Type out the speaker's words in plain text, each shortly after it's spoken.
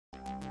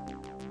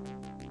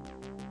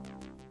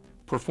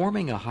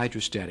Performing a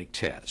hydrostatic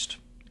test.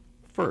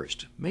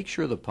 First, make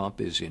sure the pump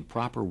is in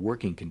proper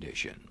working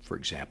condition, for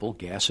example,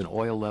 gas and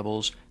oil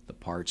levels, the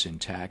parts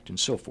intact, and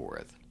so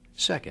forth.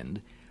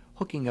 Second,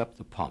 hooking up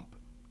the pump.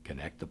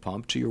 Connect the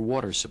pump to your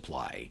water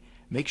supply.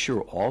 Make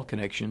sure all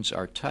connections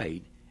are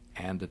tight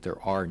and that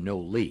there are no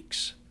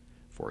leaks.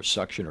 For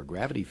suction or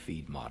gravity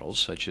feed models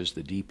such as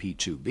the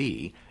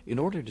DP2B, in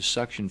order to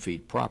suction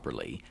feed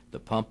properly, the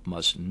pump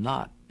must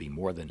not be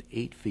more than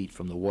 8 feet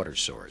from the water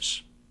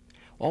source.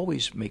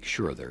 Always make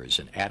sure there is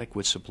an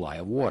adequate supply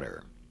of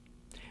water.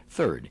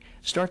 Third,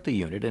 start the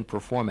unit and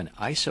perform an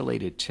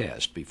isolated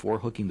test before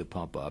hooking the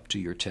pump up to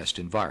your test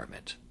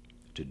environment.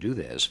 To do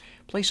this,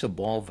 place a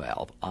ball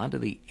valve onto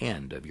the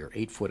end of your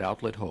 8-foot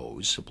outlet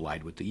hose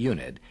supplied with the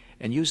unit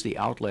and use the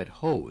outlet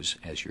hose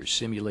as your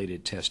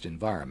simulated test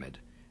environment,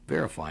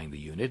 verifying the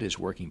unit is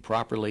working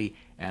properly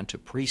and to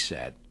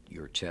preset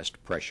your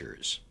test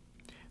pressures.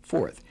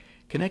 Fourth,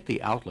 connect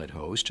the outlet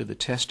hose to the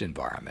test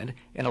environment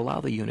and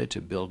allow the unit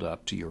to build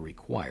up to your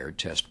required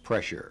test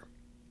pressure.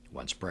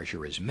 Once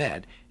pressure is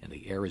met and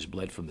the air is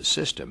bled from the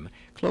system,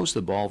 close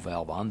the ball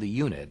valve on the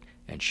unit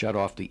and shut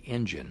off the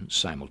engine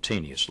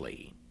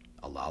simultaneously.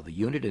 Allow the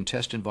unit and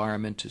test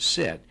environment to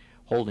sit,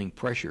 holding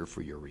pressure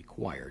for your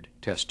required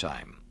test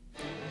time.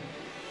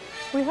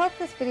 We hope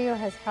this video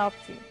has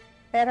helped you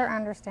better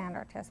understand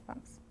our test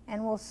pumps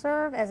and will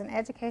serve as an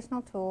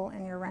educational tool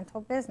in your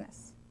rental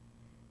business.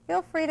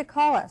 Feel free to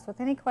call us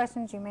with any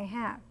questions you may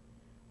have.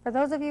 For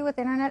those of you with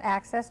internet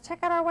access, check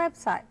out our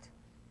website.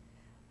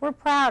 We're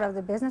proud of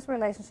the business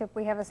relationship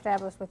we have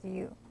established with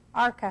you,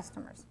 our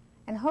customers,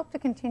 and hope to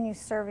continue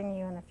serving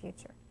you in the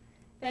future.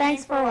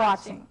 Thanks for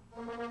watching.